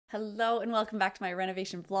Hello and welcome back to my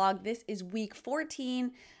renovation vlog. This is week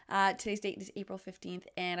 14. Today's date is April 15th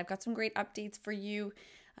and I've got some great updates for you.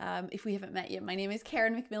 If we haven't met yet, my name is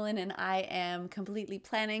Karen McMillan and I am completely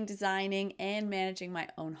planning, designing, and managing my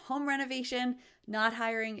own home renovation, not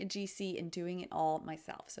hiring a GC and doing it all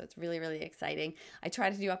myself. So it's really, really exciting. I try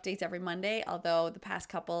to do updates every Monday, although the past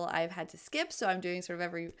couple I've had to skip. So I'm doing sort of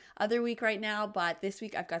every other week right now. But this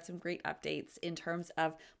week I've got some great updates in terms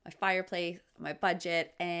of my fireplace, my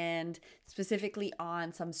budget, and specifically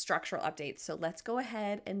on some structural updates. So let's go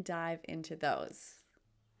ahead and dive into those.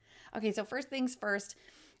 Okay, so first things first,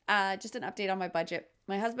 just an update on my budget.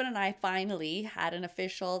 My husband and I finally had an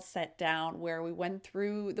official sit down where we went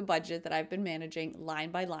through the budget that I've been managing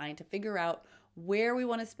line by line to figure out where we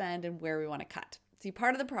want to spend and where we want to cut. See,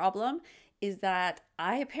 part of the problem is that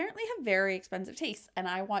I apparently have very expensive tastes and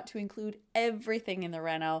I want to include everything in the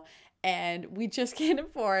reno, and we just can't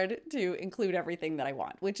afford to include everything that I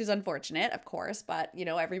want, which is unfortunate, of course, but you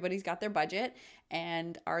know, everybody's got their budget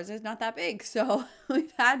and ours is not that big. So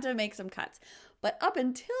we've had to make some cuts. But up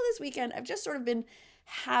until this weekend, I've just sort of been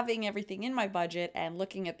having everything in my budget and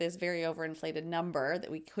looking at this very overinflated number that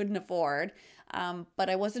we couldn't afford. But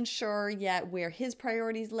I wasn't sure yet where his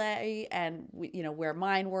priorities lay and where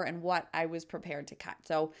mine were and what I was prepared to cut.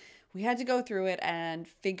 So we had to go through it and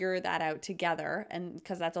figure that out together. And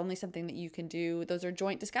because that's only something that you can do, those are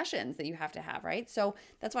joint discussions that you have to have, right? So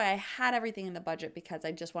that's why I had everything in the budget, because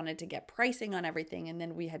I just wanted to get pricing on everything. And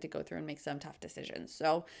then we had to go through and make some tough decisions.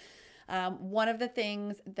 So one of the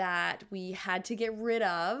things that we had to get rid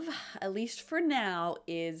of, at least for now,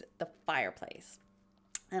 is the fireplace.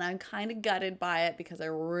 And I'm kind of gutted by it because I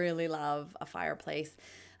really love a fireplace.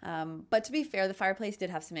 But to be fair, the fireplace did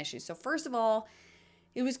have some issues. So first of all,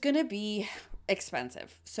 it was going to be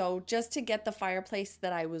expensive. So just to get the fireplace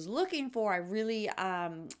that I was looking for, I really,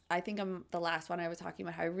 I think I'm the last one I was talking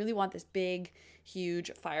about how I really want this big,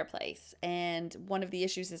 huge fireplace. And one of the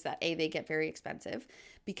issues is that they get very expensive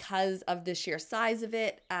because of the sheer size of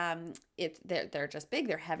it. They're just big,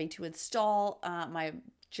 they're heavy to install. My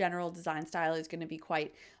general design style is going to be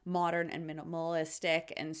quite modern and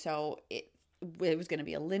minimalistic. And so it was going to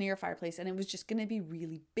be a linear fireplace, and it was just going to be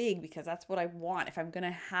really big because that's what I want. If I'm going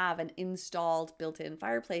to have an installed built-in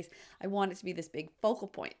fireplace, I want it to be this big focal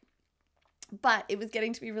point. But it was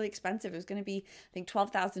getting to be really expensive. It was going to be, I think,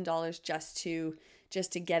 $12,000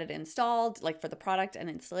 just to get it installed, like for the product and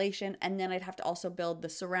installation. And then I'd have to also build the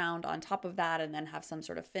surround on top of that and then have some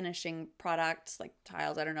sort of finishing products like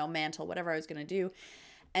tiles, I don't know, mantle, whatever I was going to do.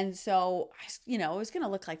 And so, it was going to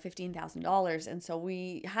look like $15,000. And so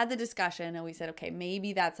we had the discussion and we said, okay,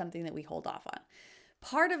 maybe that's something that we hold off on.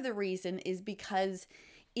 Part of the reason is because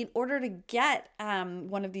in order to get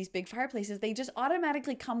one of these big fireplaces, they just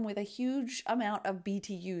automatically come with a huge amount of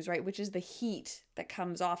BTUs, right? Which is the heat that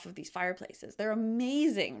comes off of these fireplaces. They're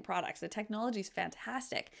amazing products. The technology is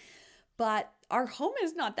fantastic. But our home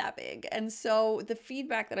is not that big. And so the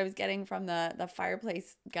feedback that I was getting from the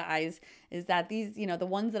fireplace guys is that these, the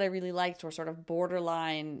ones that I really liked were sort of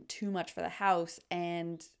borderline too much for the house.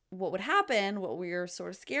 And what would happen, what we were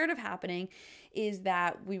sort of scared of happening, is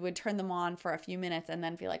that we would turn them on for a few minutes and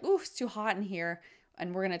then feel like, oh, it's too hot in here,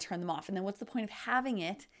 and we're going to turn them off. And then what's the point of having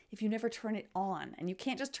it if you never turn it on? And you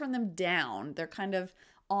can't just turn them down. They're kind of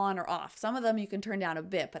on or off. Some of them you can turn down a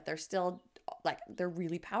bit, but they're still they're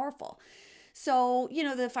really powerful. So,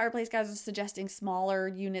 the fireplace guys are suggesting smaller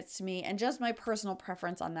units to me, and just my personal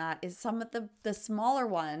preference on that is some of the smaller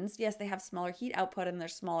ones. Yes, they have smaller heat output and they're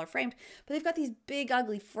smaller framed, but they've got these big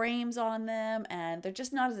ugly frames on them and they're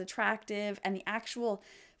just not as attractive, and the actual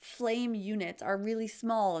flame units are really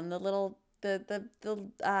small, and the little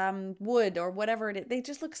wood or whatever it is, they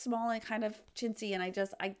just look small and kind of chintzy, and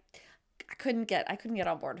I couldn't get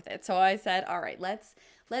on board with it. So I said, all right, let's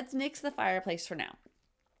nix the fireplace for now.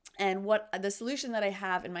 And what the solution that I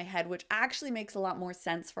have in my head, which actually makes a lot more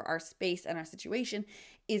sense for our space and our situation,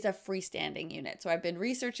 is a freestanding unit. So I've been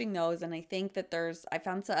researching those, and I think that I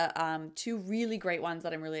found two really great ones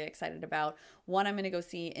that I'm really excited about. One I'm going to go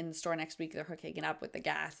see in the store next week. They're hooking it up with the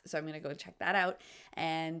gas, so I'm going to go check that out.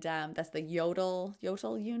 And that's the Yotul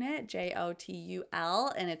unit,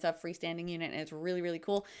 Jotul, and it's a freestanding unit, and it's really, really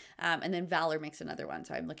cool. And then Valor makes another one,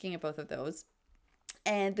 so I'm looking at both of those.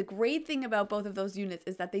 And the great thing about both of those units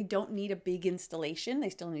is that they don't need a big installation. They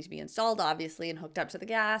still need to be installed, obviously, and hooked up to the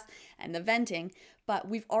gas and the venting. But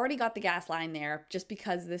we've already got the gas line there, just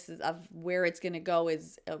because this is of where it's going to go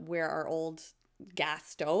is where our old gas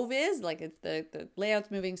stove is. Like, it's the layout's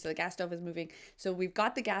moving, so the gas stove is moving. So we've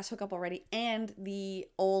got the gas hookup already, and the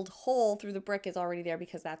old hole through the brick is already there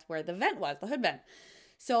because that's where the vent was, the hood vent.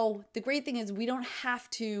 So the great thing is we don't have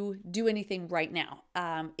to do anything right now.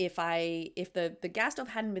 If the gas stove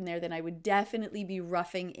hadn't been there, then I would definitely be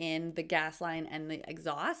roughing in the gas line and the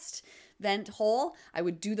exhaust vent hole. I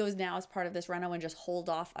would do those now as part of this reno and just hold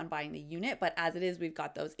off on buying the unit. But as it is, we've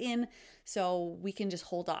got those in, so we can just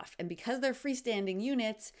hold off. And because they're freestanding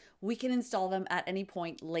units, we can install them at any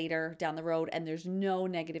point later down the road, and there's no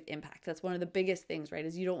negative impact. That's one of the biggest things, right?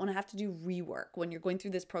 Is you don't want to have to do rework when you're going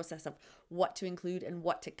through this process of what to include and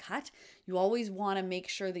what to cut. You always want to make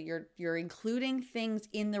sure that you're including things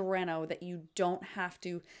in the reno that you don't have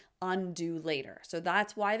to undo later. So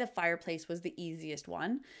that's why the fireplace was the easiest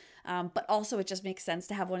one. But also it just makes sense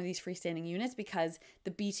to have one of these freestanding units because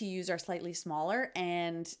the BTUs are slightly smaller,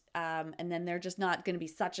 and then they're just not going to be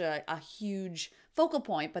such a huge focal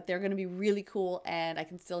point, but they're going to be really cool, and I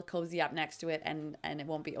can still cozy up next to it, and it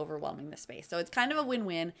won't be overwhelming the space. So it's kind of a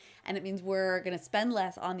win-win, and it means we're going to spend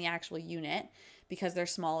less on the actual unit because they're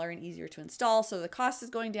smaller and easier to install. So the cost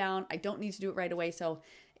is going down. I don't need to do it right away. So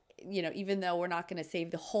even though we're not going to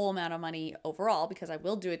save the whole amount of money overall, because I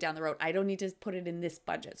will do it down the road, I don't need to put it in this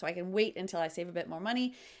budget. So I can wait until I save a bit more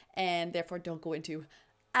money and therefore don't go into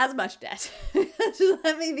as much debt. So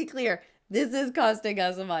let me be clear. This is costing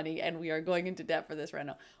us money and we are going into debt for this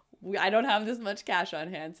reno. I don't have this much cash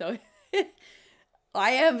on hand. So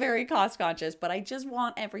I am very cost conscious, but I just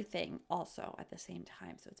want everything also at the same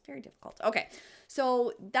time. So it's very difficult. Okay.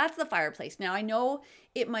 So that's the fireplace. Now I know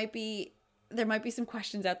there might be some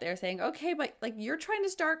questions out there saying, okay, but like you're trying to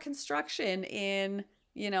start construction in,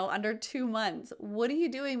 under 2 months. What are you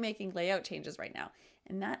doing making layout changes right now?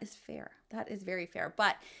 And that is fair. That is very fair.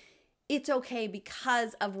 But it's okay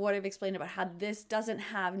because of what I've explained about how this doesn't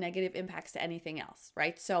have negative impacts to anything else,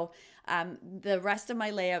 right? So the rest of my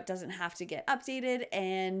layout doesn't have to get updated,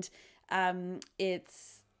 and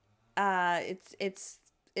it's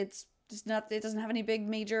just not, it doesn't have any big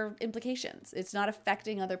major implications. It's not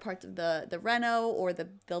affecting other parts of the reno or the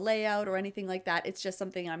layout or anything like that. It's just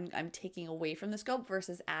something I'm taking away from the scope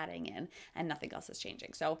versus adding in, and nothing else is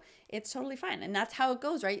changing. So it's totally fine. And that's how it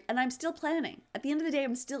goes, right? And I'm still planning. At the end of the day,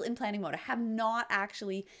 I'm still in planning mode. I have not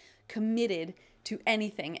actually committed to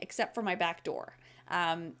anything except for my back door.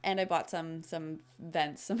 And I bought some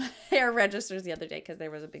vents, some hair registers the other day because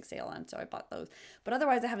there was a big sale on, so I bought those. But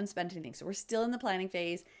otherwise, I haven't spent anything. So we're still in the planning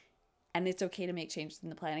phase. And it's okay to make changes in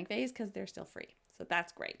the planning phase because they're still free. So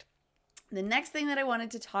that's great. The next thing that I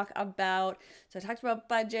wanted to talk about, so I talked about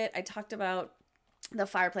budget. I talked about the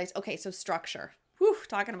fireplace. Okay, so structure. Whew,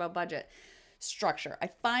 talking about budget. Structure. I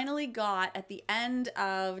finally got at the end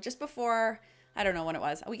of, just before, I don't know when it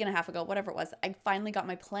was, a week and a half ago, whatever it was, I finally got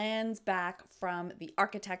my plans back from the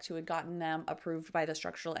architect who had gotten them approved by the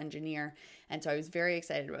structural engineer. And so I was very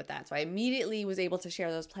excited about that. So I immediately was able to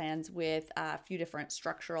share those plans with a few different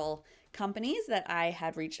structural companies that I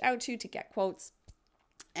had reached out to get quotes.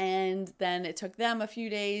 And then it took them a few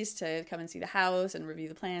days to come and see the house and review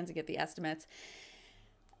the plans and get the estimates.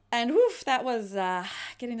 And woof, that was,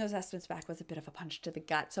 getting those estimates back was a bit of a punch to the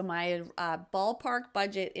gut. So my ballpark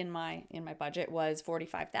budget in my budget was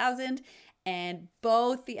 $45,000, and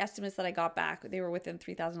both the estimates that I got back, they were within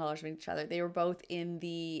 $3,000 from each other. They were both in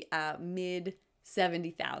the mid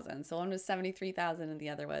 70,000. So one was 73,000 and the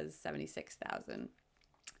other was 76,000.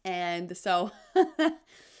 And so,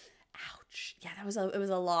 ouch, yeah, it was a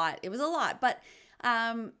lot. It was a lot, but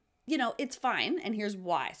it's fine. And here's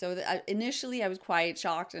why. So initially I was quite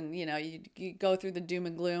shocked, and, you go through the doom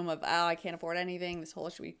and gloom of, oh, I can't afford anything.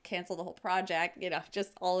 Should we cancel the whole project?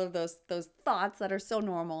 Just all of those thoughts that are so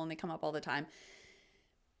normal and they come up all the time.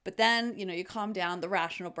 But then, you calm down, the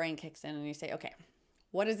rational brain kicks in and you say, okay,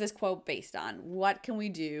 what is this quote based on? What can we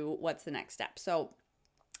do? What's the next step? So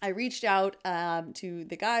I reached out to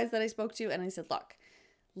the guys that I spoke to, and I said, look,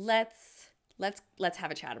 let's have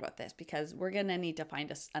a chat about this, because we're going to need to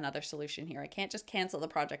find another solution here. I can't just cancel the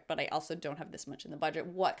project, but I also don't have this much in the budget.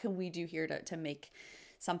 What can we do here to make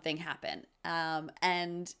something happen?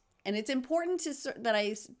 And it's important that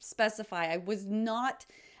I specify I was not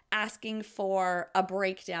asking for a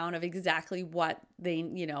breakdown of exactly what they,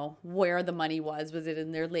 where the money was. Was it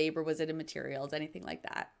in their labor? Was it in materials? Anything like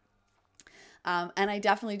that. And I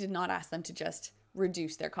definitely did not ask them to just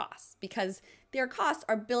reduce their costs, because their costs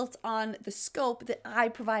are built on the scope that I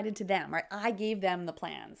provided to them, right? I gave them the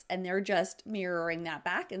plans, and they're just mirroring that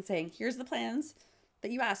back and saying, here's the plans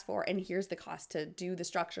that you asked for, and here's the cost to do the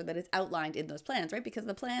structure that is outlined in those plans, right? Because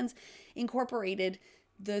the plans incorporated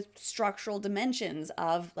the structural dimensions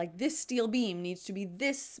of, like, this steel beam needs to be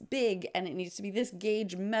this big, and it needs to be this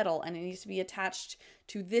gauge metal, and it needs to be attached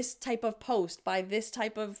to this type of post by this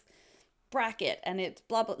type of bracket, and it's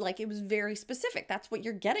blah blah. Like, it was very specific. That's what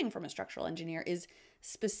you're getting from a structural engineer, is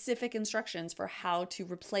specific instructions for how to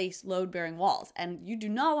replace load-bearing walls, and you do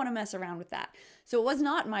not want to mess around with that. So it was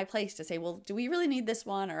not my place to say, well, do we really need this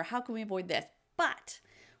one, or how can we avoid this? But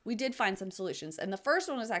we did find some solutions, and the first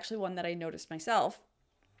one was actually one that I noticed myself.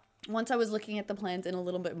 Once I was looking at the plans in a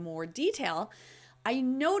little bit more detail, I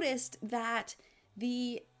noticed that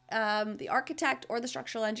the architect or the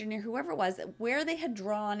structural engineer, whoever it was, where they had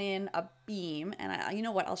drawn in a beam, and you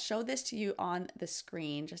know what, I'll show this to you on the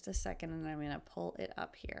screen just a second, and I'm going to pull it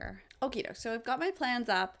up here. Okay, so I've got my plans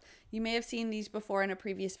up. You may have seen these before in a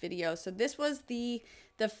previous video. So this was the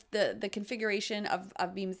configuration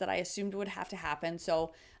of beams that I assumed would have to happen.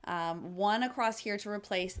 So one across here to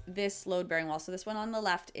replace this load-bearing wall. So this one on the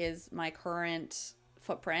left is my current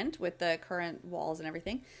footprint with the current walls and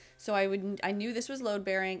everything. So I knew this was load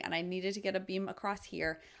bearing, and I needed to get a beam across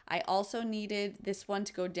here. I also needed this one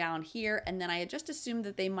to go down here, and then I had just assumed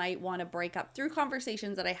that they might want to break up through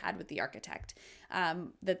conversations that I had with the architect,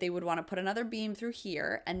 that they would want to put another beam through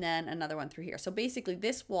here and then another one through here. So basically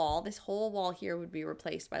this wall, this whole wall here would be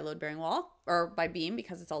replaced by load bearing wall, or by beam,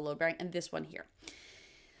 because it's all load bearing, and this one here.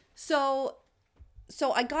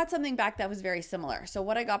 So I got something back that was very similar. So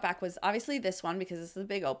what I got back was obviously this one, because this is a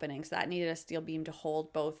big opening. So that needed a steel beam to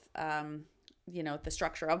hold both, you know, the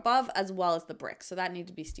structure above as well as the brick. So that needed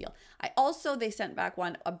to be steel. They sent back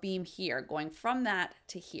a beam here going from that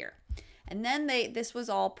to here. And then this was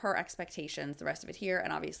all per expectations, the rest of it here.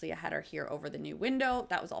 And obviously a header here over the new window.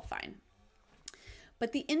 That was all fine.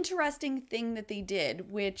 But the interesting thing that they did,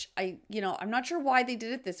 which I'm not sure why they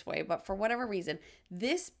did it this way, but for whatever reason,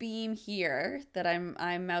 this beam here that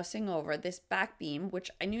I'm mousing over, this back beam, which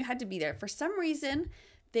I knew had to be there, for some reason,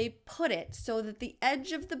 they put it so that the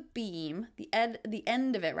edge of the beam, the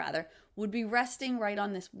end of it rather, would be resting right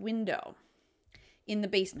on this window in the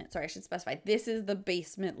basement. Sorry, I should specify. This is the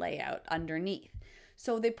basement layout underneath.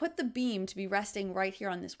 So they put the beam to be resting right here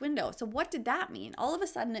on this window. So what did that mean? All of a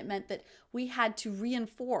sudden it meant that we had to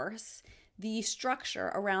reinforce the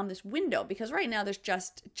structure around this window, because right now there's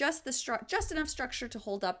just enough structure to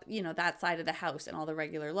hold up, you know, that side of the house and all the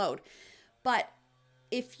regular load. But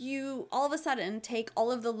if you all of a sudden take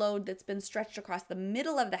all of the load that's been stretched across the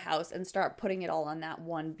middle of the house and start putting it all on that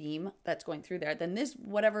one beam that's going through there, then this,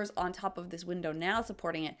 whatever's on top of this window now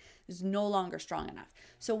supporting it, is no longer strong enough.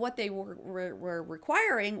 So what they were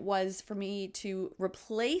requiring was for me to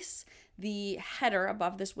replace the header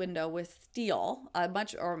above this window with steel,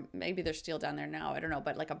 or maybe there's steel down there now, I don't know,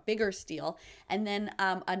 but like a bigger steel, and then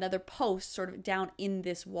another post sort of down in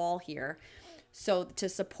this wall here, so to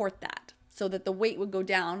support that, so that the weight would go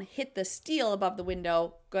down, hit the steel above the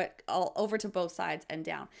window, go all over to both sides and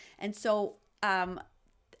down. And so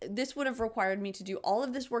this would have required me to do all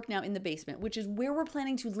of this work now in the basement, which is where we're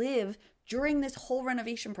planning to live during this whole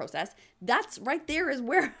renovation process. That's right there is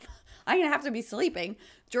where I'm going to have to be sleeping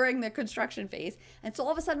during the construction phase. And so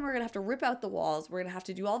all of a sudden we're going to have to rip out the walls. We're going to have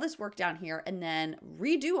to do all this work down here and then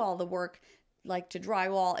redo all the work, like to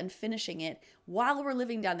drywall and finishing it while we're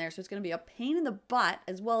living down there. So it's going to be a pain in the butt,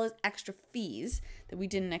 as well as extra fees that we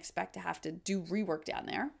didn't expect to have to do rework down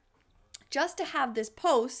there, just to have this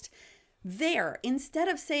post there, instead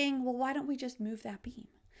of saying, well, why don't we just move that beam?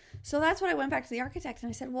 So that's when I went back to the architect and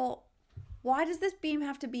I said, well, why does this beam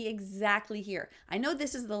have to be exactly here? I know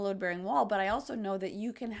this is the load-bearing wall, but I also know that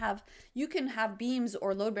you can have beams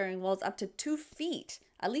or load-bearing walls up to 2 feet,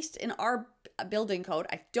 at least in our building code.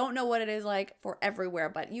 I don't know what it is like for everywhere,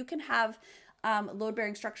 but you can have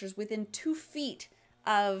load-bearing structures within 2 feet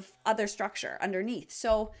of other structure underneath.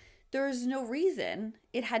 So there's no reason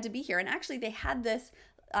it had to be here. And actually they had this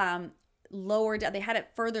lower down, they had it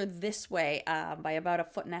further this way by about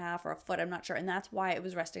 1.5 feet or a foot, I'm not sure, and that's why it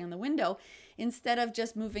was resting on the window instead of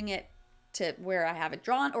just moving it to where I have it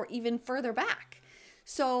drawn or even further back.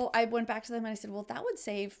 So I went back to them and I said, well, that would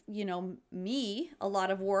save, you know, me a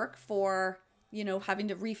lot of work for, you know, having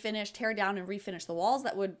to tear down and refinish the walls.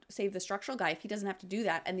 That would save the structural guy if he doesn't have to do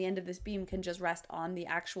that, and the end of this beam can just rest on the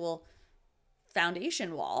actual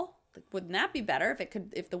foundation wall. Wouldn't that be better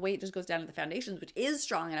if the weight just goes down to the foundations, which is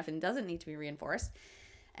strong enough and doesn't need to be reinforced?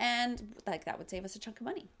 And like that would save us a chunk of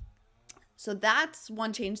money. So that's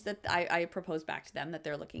one change that I proposed back to them that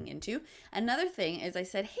they're looking into. Another thing is I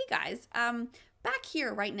said, hey guys, back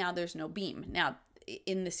here right now there's no beam now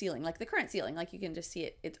in the ceiling, like the current ceiling, like you can just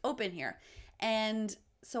see it's open here. And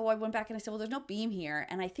so I went back and I said, well, there's no beam here.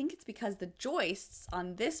 And I think it's because the joists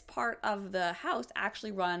on this part of the house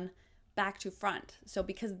actually run back to front. So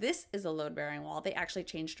because this is a load-bearing wall, they actually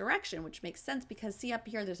changed direction, which makes sense because see up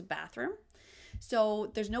here, there's a bathroom. So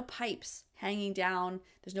there's no pipes hanging down.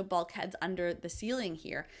 There's no bulkheads under the ceiling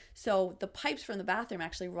here. So the pipes from the bathroom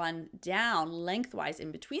actually run down lengthwise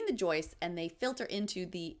in between the joists, and they filter into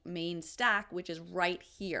the main stack, which is right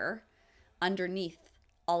here underneath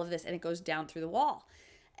all of this, and it goes down through the wall.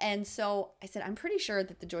 And so I said, I'm pretty sure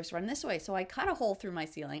that the joists run this way. So I cut a hole through my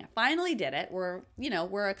ceiling. I finally did it. We're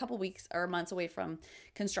a couple weeks or months away from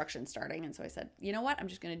construction starting. And so I said, you know what? I'm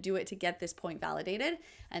just going to do it to get this point validated.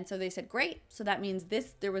 And so they said, great. So that means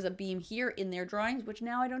there was a beam here in their drawings, which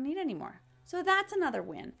now I don't need anymore. So that's another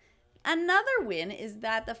win. Another win is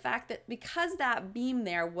that the fact that because that beam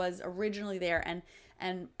there was originally there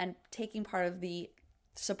and taking part of the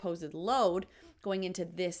supposed load going into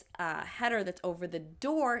this header that's over the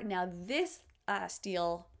door, now this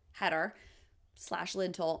steel header /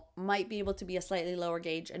 lintel might be able to be a slightly lower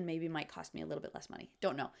gauge and maybe might cost me a little bit less money.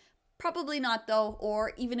 Don't know. Probably not though,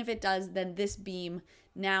 or even if it does, then this beam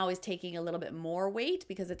now is taking a little bit more weight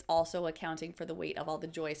because it's also accounting for the weight of all the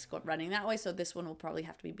joists running that way. So this one will probably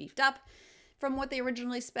have to be beefed up from what they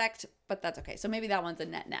originally spec'd, but that's okay. So maybe that one's a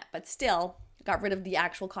net, but still got rid of the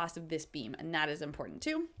actual cost of this beam, and that is important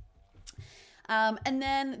too. And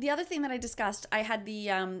then the other thing that I discussed, I had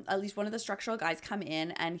at least one of the structural guys come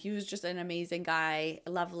in, and he was just an amazing guy,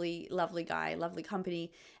 lovely guy, lovely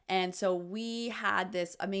company. And so we had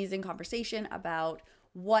this amazing conversation about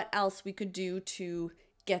what else we could do to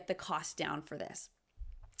get the cost down for this,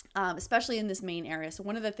 especially in this main area. So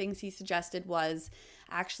one of the things he suggested was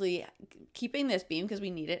actually keeping this beam because we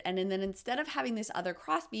need it. And then instead of having this other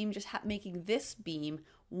cross beam, just making this beam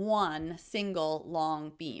one single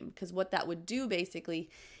long beam. Because what that would do basically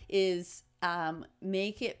is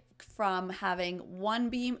make it from having one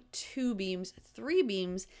beam, two beams, three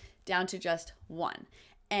beams down to just one.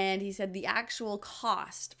 And he said the actual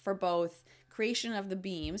cost for both creation of the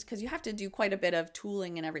beams, because you have to do quite a bit of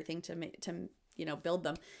tooling and everything to build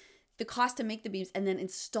them. The cost to make the beams and then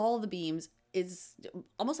install the beams is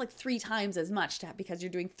almost like 3 times as much because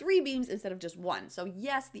you're doing 3 beams instead of just one. So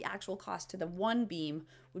yes, the actual cost to the one beam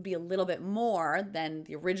would be a little bit more than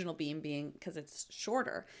the original beam being because it's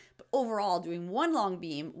shorter. But overall, doing one long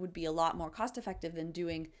beam would be a lot more cost effective than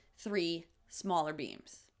doing 3 smaller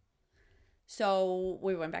beams. So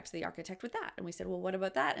we went back to the architect with that and we said, well, what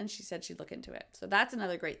about that? And she said she'd look into it. So that's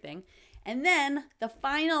another great thing. And then the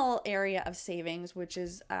final area of savings, which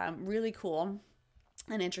is really cool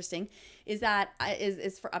and interesting, is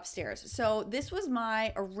for upstairs. So this was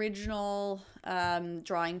my original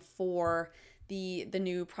drawing for the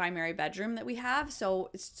new primary bedroom that we have. So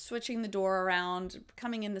it's switching the door around,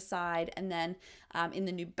 coming in the side, and then in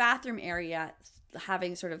the new bathroom area,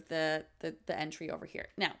 having sort of the entry over here.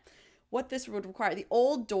 Now, what this would require, the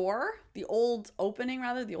old opening,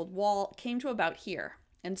 the old wall came to about here.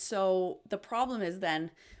 And so the problem is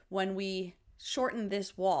then when we shorten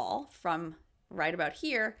this wall from right about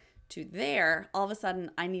here to there, all of a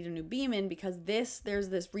sudden I need a new beam in because there's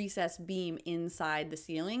this recessed beam inside the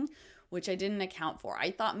ceiling, which I didn't account for.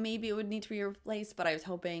 I thought maybe it would need to be replaced, but I was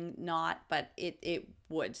hoping not, but it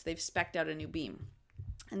would. So they've spec'd out a new beam.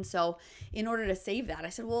 And so in order to save that, I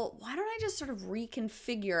said, well, why don't I just sort of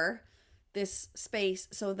reconfigure this space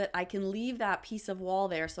so that I can leave that piece of wall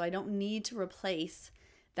there so I don't need to replace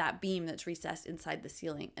that beam that's recessed inside the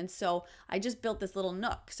ceiling. And so I just built this little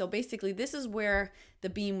nook. So basically this is where the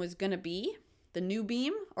beam was going to be, the new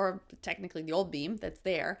beam, or technically the old beam that's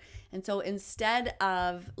there. And so instead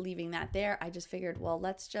of leaving that there, I just figured, well,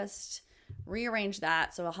 let's just rearrange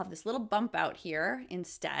that. So I'll have this little bump out here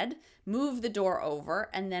instead, move the door over,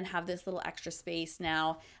 and then have this little extra space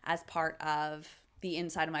now as part of the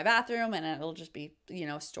inside of my bathroom, and it'll just be,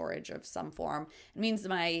 storage of some form. It means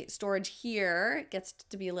my storage here gets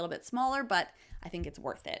to be a little bit smaller, but I think it's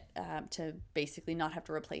worth it to basically not have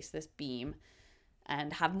to replace this beam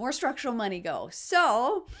and have more structural money go.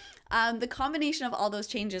 So the combination of all those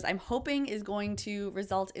changes, I'm hoping is going to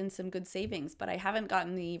result in some good savings, but I haven't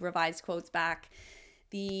gotten the revised quotes back.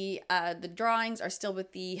 The drawings are still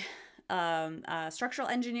with the structural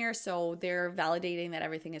engineer, so they're validating that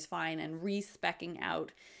everything is fine and re-speccing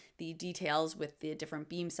out the details with the different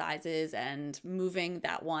beam sizes and moving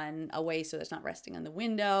that one away so it's not resting on the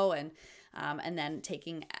window, and then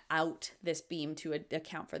taking out this beam to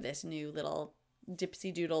account for this new little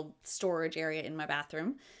dipsy doodle storage area in my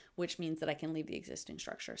bathroom, which means that I can leave the existing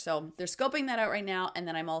structure. So they're scoping that out right now, and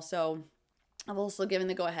then I've also given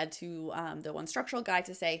the go ahead to the one structural guy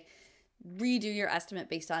to say, redo your estimate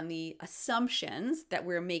based on the assumptions that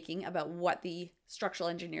we're making about what the structural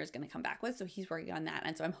engineer is going to come back with. So he's working on that.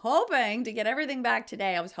 And so I'm hoping to get everything back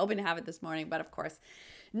today. I was hoping to have it this morning, but of course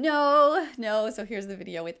No. So here's the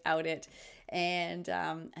video without it. And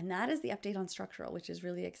that is the update on structural, which is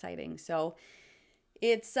really exciting. So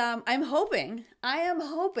it's I am hoping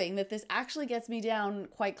that this actually gets me down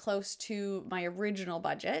quite close to my original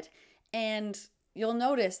budget. And you'll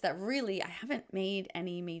notice that really I haven't made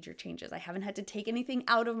any major changes. I haven't had to take anything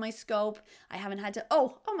out of my scope. I haven't had to,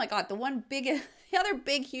 oh my God, the other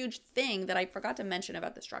big, huge thing that I forgot to mention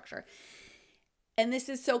about the structure. And this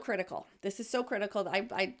is so critical. This is so critical.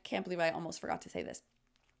 I can't believe I almost forgot to say this.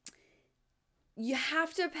 You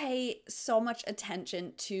have to pay so much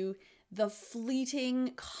attention to the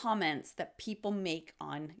fleeting comments that people make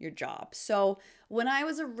on your job. So when I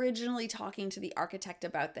was originally talking to the architect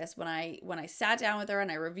about this, when I sat down with her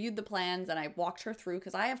and I reviewed the plans and I walked her through,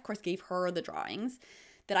 because I of course gave her the drawings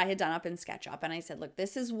that I had done up in SketchUp, and I said, look,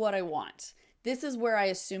 this is what I want. This is where I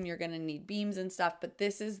assume you're going to need beams and stuff, but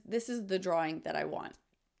this is the drawing that I want.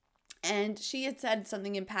 And she had said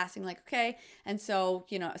something in passing like, okay, and so,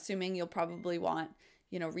 assuming you'll probably want,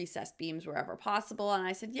 recessed beams wherever possible. And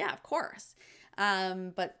I said, yeah, of course.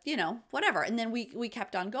 But whatever. And then we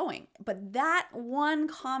kept on going. But that one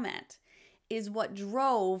comment is what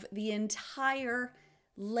drove the entire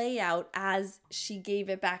layout as she gave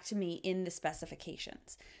it back to me in the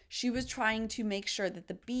specifications. She was trying to make sure that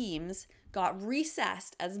the beams got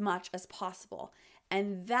recessed as much as possible.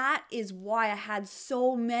 And that is why I had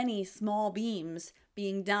so many small beams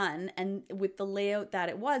being done and with the layout that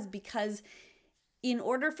it was, because in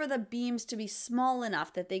order for the beams to be small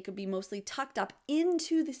enough that they could be mostly tucked up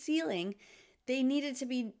into the ceiling, they needed to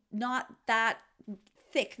be not that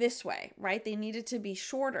thick this way, right? They needed to be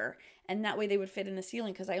shorter, and that way they would fit in the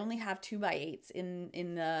ceiling, because I only have 2x8s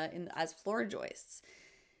in as floor joists.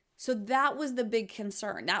 So that was the big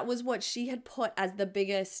concern. That was what she had put as the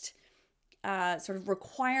biggest sort of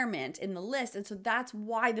requirement in the list. And so that's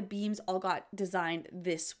why the beams all got designed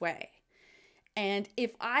this way. And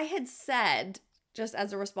if I had said, just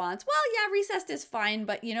as a response, well, yeah, recessed is fine,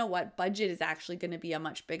 but you know what? Budget is actually going to be a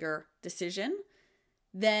much bigger decision,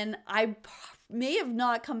 then I may have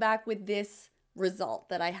not come back with this result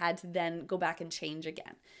that I had to then go back and change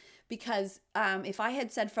again. Because if I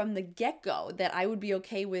had said from the get-go that I would be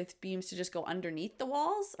okay with beams to just go underneath the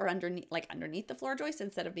walls or underneath the floor joist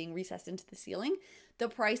instead of being recessed into the ceiling, the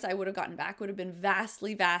price I would have gotten back would have been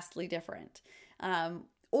vastly, vastly different.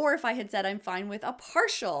 Or if I had said I'm fine with a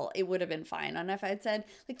partial, it would have been fine. And if I had said,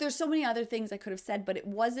 like, there's so many other things I could have said, but it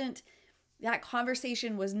wasn't, that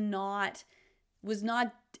conversation was not,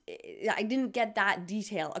 I didn't get that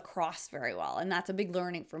detail across very well. And that's a big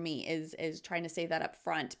learning for me is trying to say that up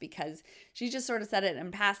front, because she just sort of said it in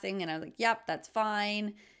passing and I was like, yep, that's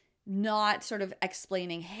fine. Not sort of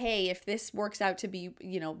explaining, hey, if this works out to be,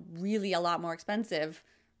 really a lot more expensive,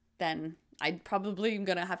 then I probably am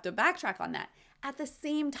going to have to backtrack on that. At the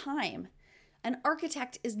same time, an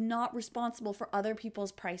architect is not responsible for other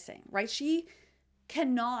people's pricing, right? She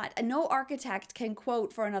cannot, no architect can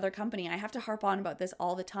quote for another company. I have to harp on about this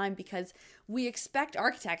all the time, because we expect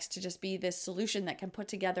architects to just be this solution that can put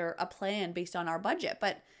together a plan based on our budget.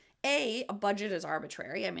 But a budget is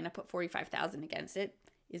arbitrary. I mean, I put $45,000 against it.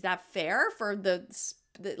 Is that fair for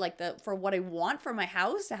for what I want for my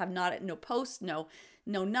house to have no posts, no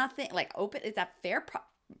nothing, like open? Is that fair?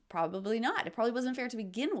 Probably not. It probably wasn't fair to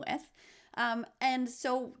begin with. And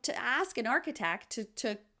so to ask an architect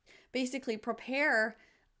to basically prepare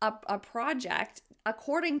a project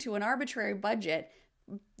according to an arbitrary budget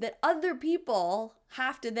that other people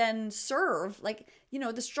have to then serve,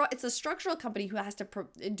 it's a structural company who has to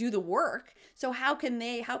do the work. So how can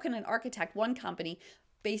an architect, one company,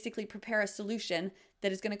 basically prepare a solution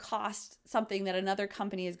that is going to cost something that another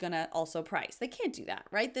company is going to also price? They can't do that,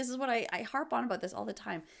 right? This is what I harp on about this all the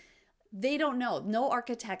time. They don't know. No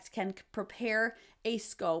architect can prepare a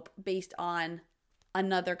scope based on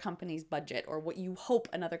another company's budget or what you hope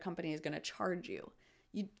another company is going to charge you.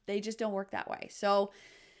 They just don't work that way. So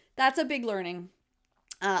that's a big learning.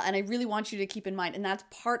 And I really want you to keep in mind, and that's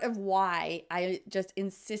part of why I just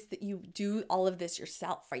insist that you do all of this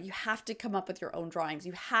yourself, right? You have to come up with your own drawings.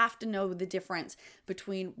 You have to know the difference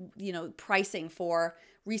between, pricing for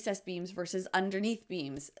recessed beams versus underneath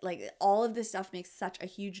beams. Like, all of this stuff makes such a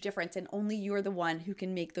huge difference, and only you're the one who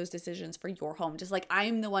can make those decisions for your home. Just like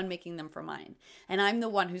I'm the one making them for mine, and I'm the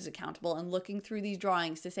one who's accountable and looking through these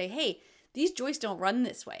drawings to say, hey, these joists don't run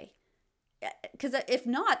this way. Because if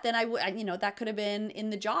not, then that could have been in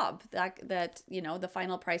the job, that the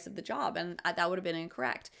final price of the job, and that would have been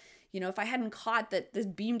incorrect. If I hadn't caught that this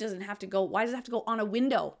beam doesn't have to go, why does it have to go on a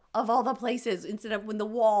window of all the places instead of when the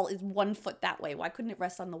wall is 1 foot that way? Why couldn't it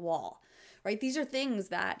rest on the wall, right? These are things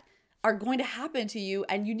that are going to happen to you,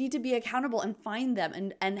 and you need to be accountable and find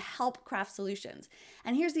them and help craft solutions.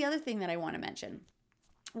 And here's the other thing that I want to mention.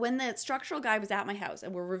 When the structural guy was at my house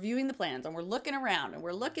and we're reviewing the plans and we're looking around and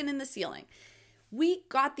we're looking in the ceiling, we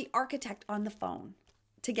got the architect on the phone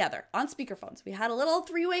together on speakerphones. We had a little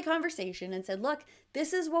three-way conversation and said, look,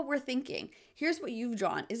 this is what we're thinking. Here's what you've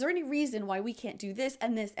drawn. Is there any reason why we can't do this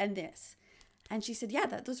and this and this? And she said, yeah,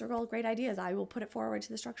 those are all great ideas. I will put it forward to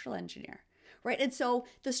the structural engineer. Right. And so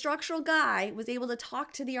the structural guy was able to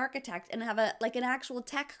talk to the architect and have an actual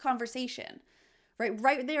tech conversation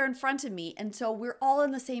right there in front of me. And so we're all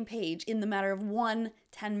on the same page in the matter of 1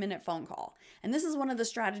 10-minute phone call. And this is one of the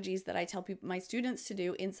strategies that I tell my students to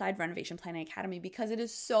do inside Renovation Planning Academy, because it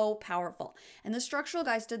is so powerful. And the structural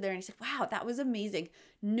guy stood there and he said, wow, that was amazing.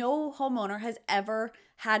 No homeowner has ever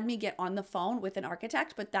had me get on the phone with an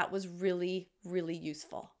architect, but that was really, really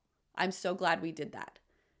useful. I'm so glad we did that.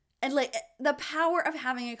 And like the power of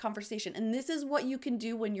having a conversation. And this is what you can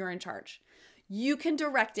do when you're in charge. You can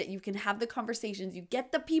direct it. You can have the conversations. You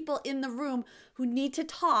get the people in the room who need to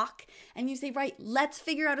talk and you say, right, let's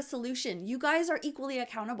figure out a solution. You guys are equally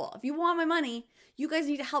accountable. If you want my money, you guys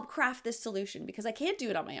need to help craft this solution, because I can't do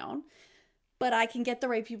it on my own, but I can get the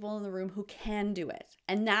right people in the room who can do it.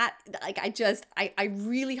 And that, like, I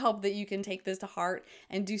really hope that you can take this to heart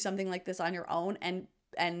and do something like this on your own and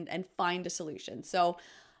find a solution. So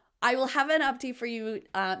I will have an update for you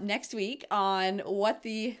next week on what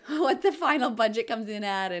the final budget comes in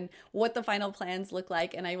at and what the final plans look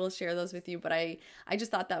like, and I will share those with you. But I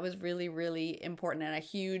just thought that was really, really important and a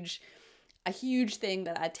huge thing,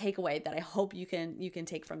 that a takeaway that I hope you can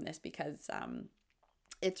take from this, because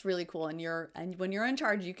it's really cool. And when you're in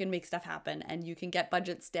charge, you can make stuff happen and you can get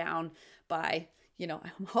budgets down by,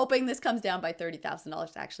 I'm hoping this comes down by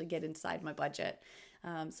 $30,000 to actually get inside my budget.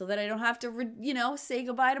 So that I don't have to, say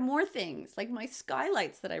goodbye to more things like my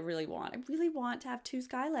skylights that I really want. I really want to have 2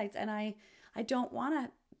 skylights, and I don't want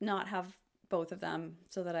to not have both of them,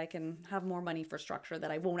 so that I can have more money for structure that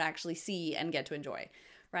I won't actually see and get to enjoy,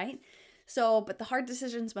 right? So, but the hard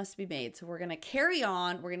decisions must be made. So we're going to carry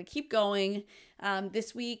on. We're going to keep going.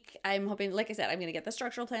 This week, I'm hoping, like I said, I'm going to get the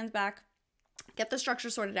structural plans back, get the structure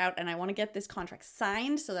sorted out, and I want to get this contract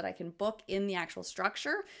signed so that I can book in the actual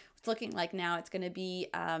structure. It's looking like now it's going to be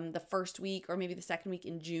the first week or maybe the second week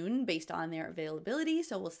in June based on their availability.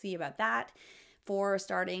 So we'll see about that for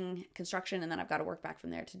starting construction. And then I've got to work back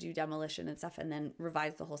from there to do demolition and stuff, and then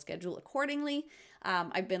revise the whole schedule accordingly.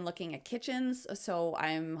 I've been looking at kitchens, so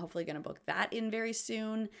I'm hopefully going to book that in very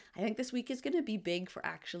soon. I think this week is going to be big for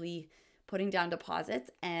actually putting down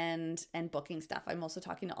deposits and booking stuff. I'm also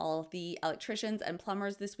talking to all of the electricians and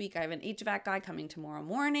plumbers this week. I have an HVAC guy coming tomorrow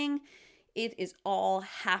morning. It is all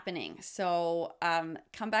happening. So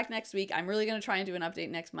come back next week. I'm really going to try and do an update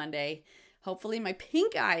next Monday. Hopefully my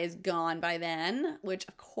pink eye is gone by then, which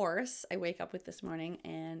of course I wake up with this morning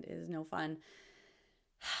and is no fun.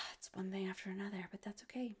 It's one thing after another, but that's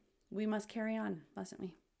okay. We must carry on, mustn't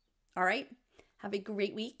we? All right. Have a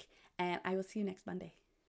great week, and I will see you next Monday.